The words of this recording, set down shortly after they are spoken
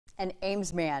An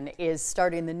Ames man is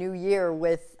starting the new year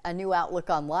with a new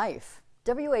outlook on life.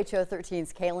 WHO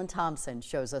 13's Kaylin Thompson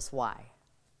shows us why.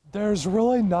 There's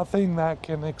really nothing that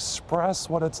can express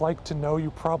what it's like to know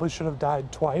you probably should have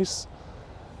died twice,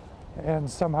 and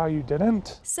somehow you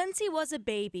didn't. Since he was a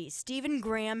baby, Stephen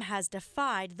Graham has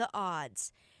defied the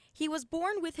odds. He was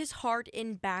born with his heart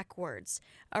in backwards,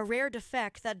 a rare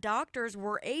defect that doctors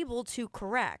were able to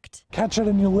correct. Catch it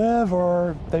and you live,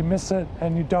 or they miss it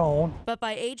and you don't. But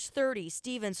by age 30,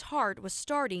 Stephen's heart was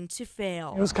starting to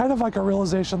fail. It was kind of like a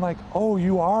realization like, oh,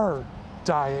 you are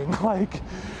dying. Like,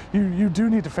 you do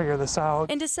need to figure this out.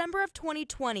 In December of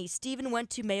 2020, Stephen went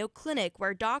to Mayo Clinic,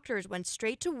 where doctors went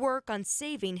straight to work on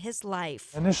saving his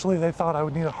life. Initially, they thought I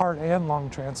would need a heart and lung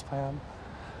transplant.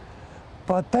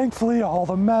 But thankfully, all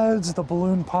the meds, the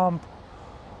balloon pump,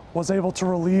 was able to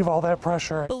relieve all that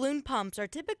pressure. Balloon pumps are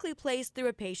typically placed through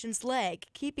a patient's leg,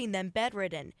 keeping them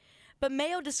bedridden. But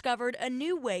Mayo discovered a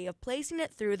new way of placing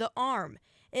it through the arm.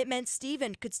 It meant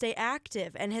Stephen could stay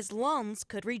active and his lungs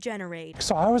could regenerate.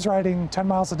 So I was riding 10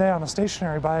 miles a day on a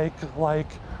stationary bike, like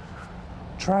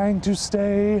trying to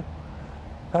stay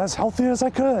as healthy as I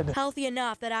could. Healthy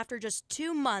enough that after just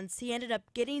 2 months, he ended up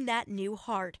getting that new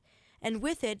heart. And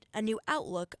with it, a new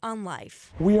outlook on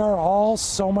life. We are all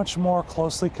so much more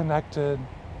closely connected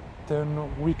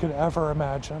than we could ever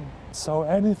imagine. So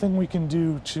anything we can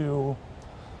do to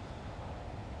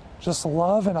just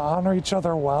love and honor each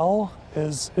other well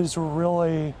is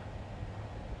really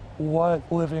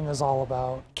what living is all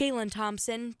about. Kaylin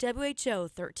Thompson, WHO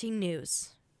 13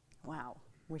 News. Wow.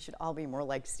 We should all be more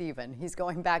like Stephen. He's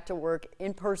going back to work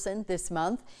in person this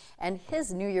month, and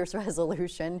his New Year's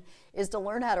resolution is to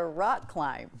learn how to rock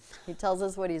climb. He tells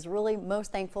us what he's really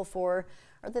most thankful for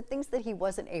are the things that he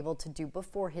wasn't able to do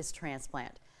before his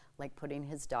transplant, like putting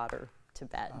his daughter to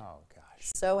bed. Oh,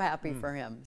 gosh. So happy for him.